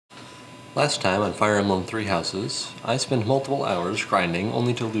Last time on Fire Emblem Three Houses, I spent multiple hours grinding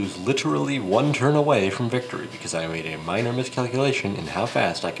only to lose literally one turn away from victory because I made a minor miscalculation in how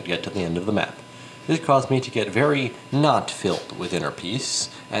fast I could get to the end of the map. This caused me to get very not filled with inner peace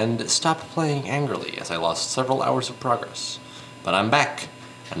and stop playing angrily as I lost several hours of progress. But I'm back,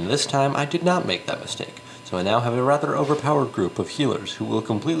 and this time I did not make that mistake, so I now have a rather overpowered group of healers who will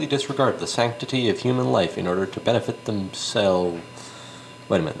completely disregard the sanctity of human life in order to benefit themselves.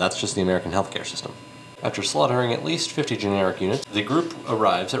 Wait a minute, that's just the American healthcare system. After slaughtering at least 50 generic units, the group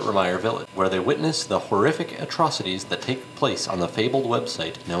arrives at Remire Village, where they witness the horrific atrocities that take place on the fabled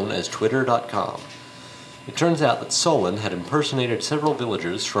website known as Twitter.com. It turns out that Solon had impersonated several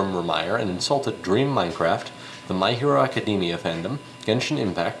villagers from Remire and insulted Dream Minecraft, the My Hero Academia fandom, Genshin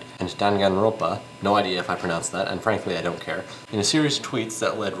Impact, and Danganronpa, no idea if I pronounced that, and frankly I don't care, in a series of tweets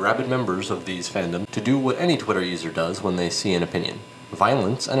that led rabid members of these fandoms to do what any Twitter user does when they see an opinion: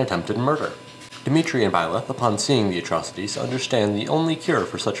 violence and attempted murder. Dimitri and Byleth, upon seeing the atrocities, understand the only cure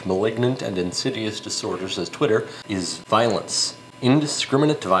for such malignant and insidious disorders as Twitter is violence.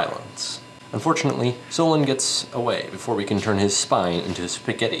 Indiscriminate violence. Unfortunately, Solon gets away before we can turn his spine into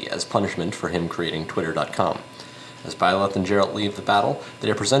spaghetti as punishment for him creating Twitter.com. As Byleth and Geralt leave the battle,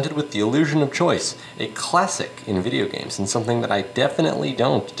 they are presented with the illusion of choice, a classic in video games and something that I definitely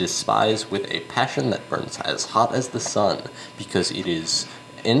don't despise with a passion that burns as hot as the sun, because it is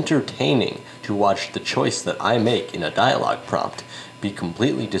entertaining to watch the choice that I make in a dialogue prompt be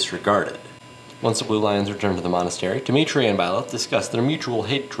completely disregarded. Once the Blue Lions return to the monastery, Dimitri and Byleth discuss their mutual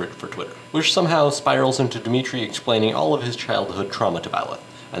hatred for Twitter, which somehow spirals into Dimitri explaining all of his childhood trauma to Byleth,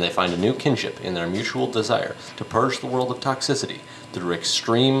 and they find a new kinship in their mutual desire to purge the world of toxicity through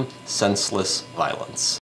extreme, senseless violence.